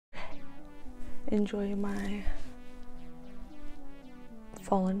enjoy my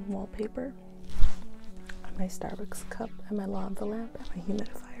fallen wallpaper, my Starbucks cup, and my lava lamp, and my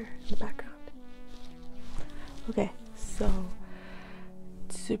humidifier in the background. Okay, so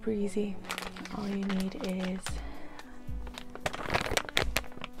it's super easy. All you need is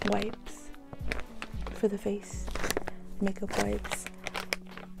wipes for the face, makeup wipes.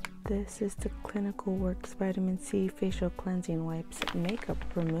 This is the Clinical Works Vitamin C Facial Cleansing Wipes, makeup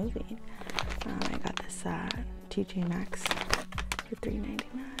removing. I got this at TJ Maxx for $3.99.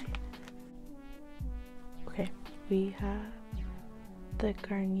 Okay, we have the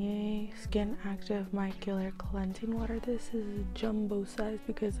Garnier Skin Active Micellar Cleansing Water. This is a jumbo size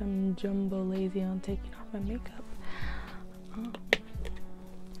because I'm jumbo lazy on taking off my makeup.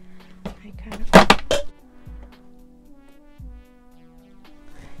 I kind of...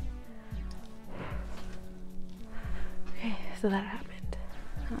 Okay, so that happened.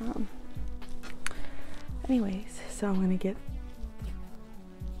 Anyways, so I'm gonna get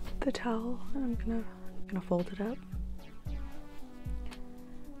the towel and I'm gonna fold it up,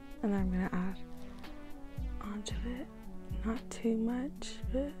 and then I'm gonna add onto it, not too much,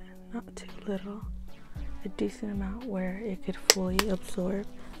 but not too little, a decent amount where it could fully absorb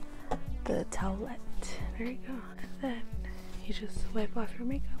the towelette. There you go. And then you just wipe off your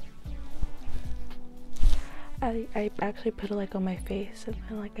makeup. I actually put it like on my face, and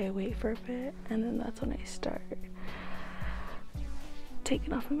then like I wait for a bit, and then that's when I start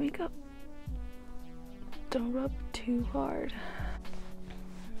taking off my makeup. Don't rub too hard.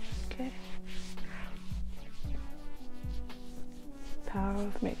 Okay. Power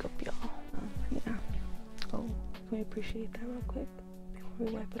of makeup, y'all. Yeah. Oh, can we appreciate that real quick before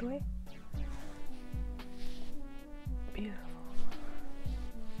we wipe it away? Beautiful.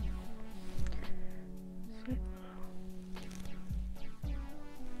 Sweet.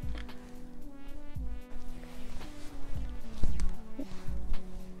 Okay.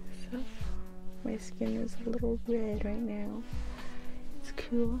 So, my skin is a little red right now. It's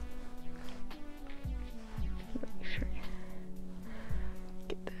cool. Make sure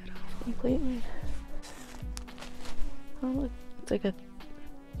get that off completely. Oh look, it's like a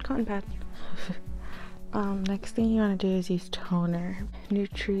cotton pad. Next thing you want to do is use toner.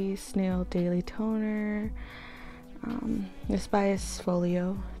 Nutri Snail Daily Toner. This by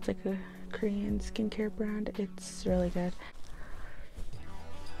Folio. It's like a Korean skincare brand. It's really good.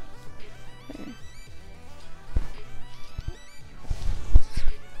 Okay.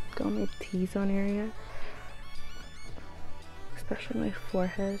 Go in my T-zone area, especially my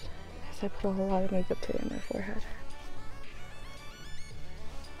forehead, because I put a whole lot of makeup today on my forehead.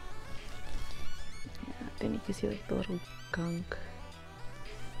 Yeah, then you can see like the little gunk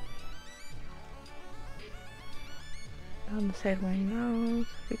on the side of my nose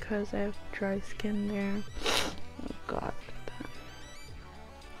because I have dry skin there. Oh god, look at that.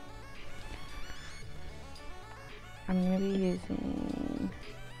 I'm gonna be using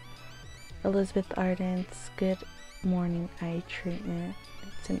Elizabeth Arden's Good Morning Eye Treatment.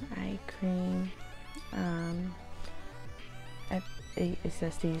 It's an eye cream. It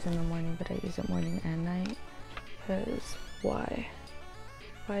says to use in the morning, but I use it morning and night. Because why?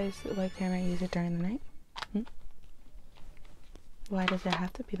 Why can't I use it during the night? Why does it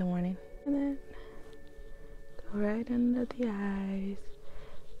have to be the morning? And then go right under the eyes,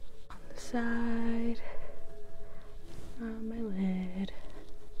 on the side, on my lid.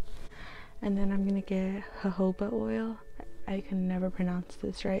 And then I'm gonna get jojoba oil. I can never pronounce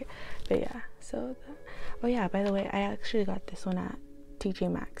this right, but yeah. So, oh yeah, by the way, I actually got this one at TJ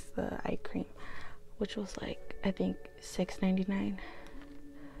Maxx, the eye cream, which was like, I think $6.99,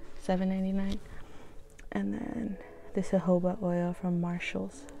 $7.99. And then this jojoba oil from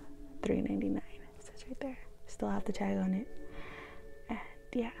Marshall's, $3.99. It says right there. Still have the tag on it. And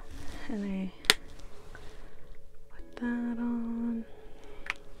yeah, and I put that on.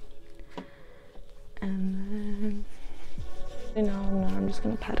 And then, no, I'm just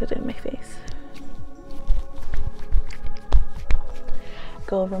gonna pat it in my face.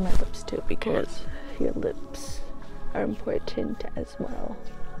 Go over my lips too, because your lips are important as well.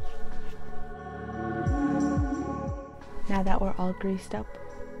 Now that we're all greased up,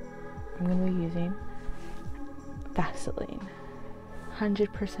 I'm gonna be using Vaseline.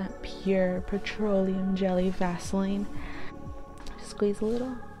 100% pure petroleum jelly Vaseline. Squeeze a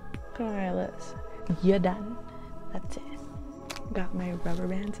little, put on my eyelids. You're done. That's it. Got my rubber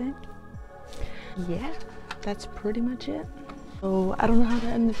bands in. Yeah, that's pretty much it. So I don't know how to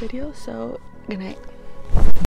end the video, so good night.